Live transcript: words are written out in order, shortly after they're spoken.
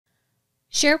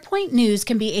SharePoint News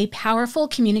can be a powerful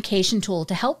communication tool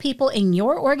to help people in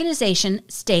your organization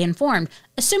stay informed,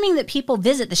 assuming that people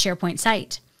visit the SharePoint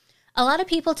site. A lot of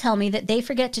people tell me that they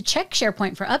forget to check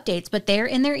SharePoint for updates, but they're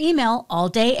in their email all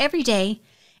day, every day.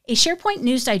 A SharePoint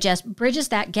News Digest bridges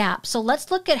that gap, so let's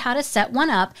look at how to set one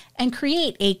up and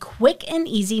create a quick and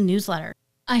easy newsletter.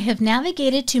 I have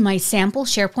navigated to my sample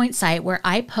SharePoint site where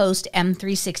I post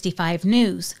M365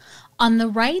 news. On the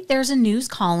right, there's a news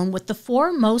column with the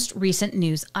 4 most recent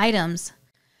news items.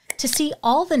 To see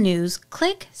all the news,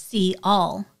 click See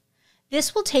All.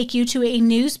 This will take you to a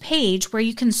news page where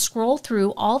you can scroll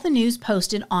through all the news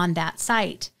posted on that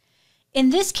site.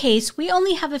 In this case, we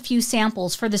only have a few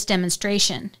samples for this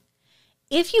demonstration.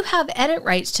 If you have edit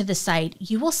rights to the site,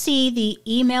 you will see the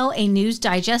Email a News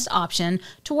Digest option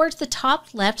towards the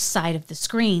top left side of the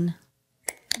screen.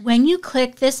 When you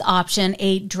click this option,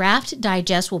 a draft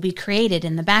digest will be created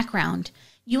in the background.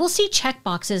 You will see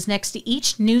checkboxes next to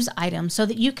each news item so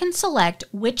that you can select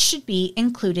which should be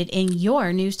included in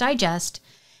your news digest.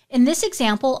 In this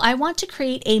example, I want to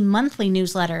create a monthly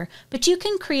newsletter, but you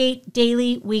can create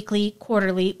daily, weekly,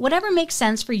 quarterly, whatever makes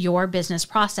sense for your business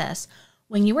process.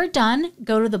 When you are done,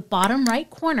 go to the bottom right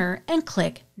corner and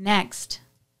click Next.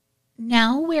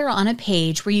 Now we're on a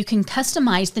page where you can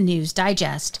customize the news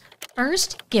digest.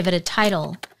 First, give it a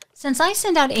title. Since I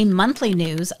send out a monthly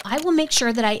news, I will make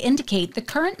sure that I indicate the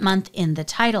current month in the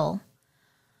title.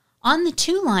 On the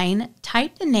To line,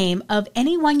 type the name of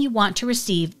anyone you want to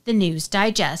receive the news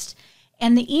digest,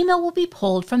 and the email will be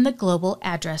pulled from the global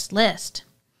address list.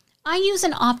 I use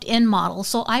an opt-in model,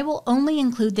 so I will only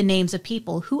include the names of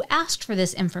people who asked for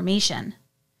this information.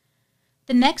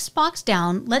 The next box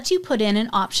down lets you put in an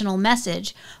optional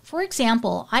message. For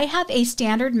example, I have a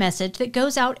standard message that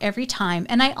goes out every time,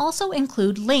 and I also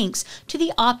include links to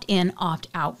the opt-in,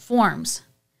 opt-out forms.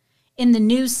 In the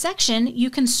news section, you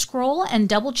can scroll and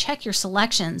double-check your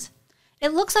selections.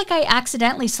 It looks like I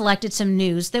accidentally selected some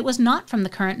news that was not from the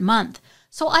current month,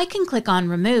 so I can click on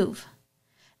Remove.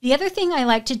 The other thing I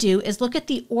like to do is look at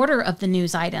the order of the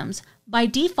news items. By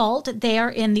default, they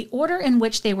are in the order in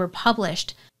which they were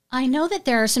published. I know that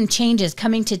there are some changes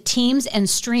coming to Teams and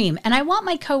Stream, and I want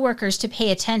my coworkers to pay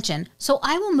attention, so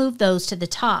I will move those to the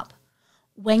top.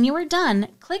 When you are done,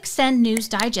 click Send News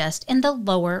Digest in the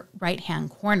lower right-hand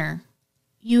corner.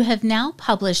 You have now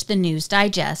published the News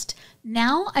Digest.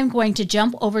 Now I'm going to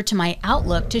jump over to my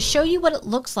Outlook to show you what it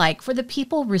looks like for the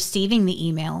people receiving the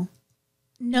email.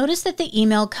 Notice that the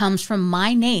email comes from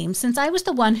my name since I was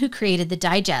the one who created the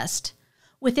digest.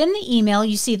 Within the email,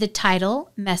 you see the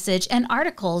title, message, and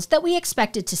articles that we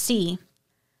expected to see.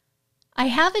 I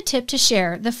have a tip to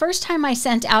share. The first time I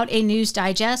sent out a news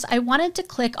digest, I wanted to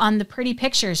click on the pretty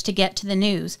pictures to get to the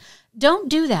news. Don't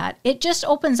do that. It just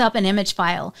opens up an image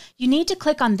file. You need to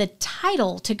click on the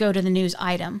title to go to the news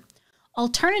item.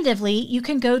 Alternatively, you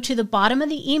can go to the bottom of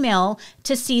the email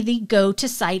to see the Go to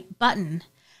Site button.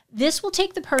 This will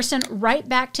take the person right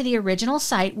back to the original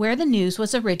site where the news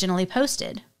was originally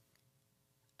posted.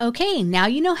 Okay, now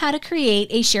you know how to create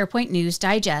a SharePoint News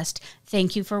Digest.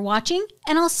 Thank you for watching,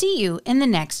 and I'll see you in the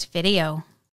next video.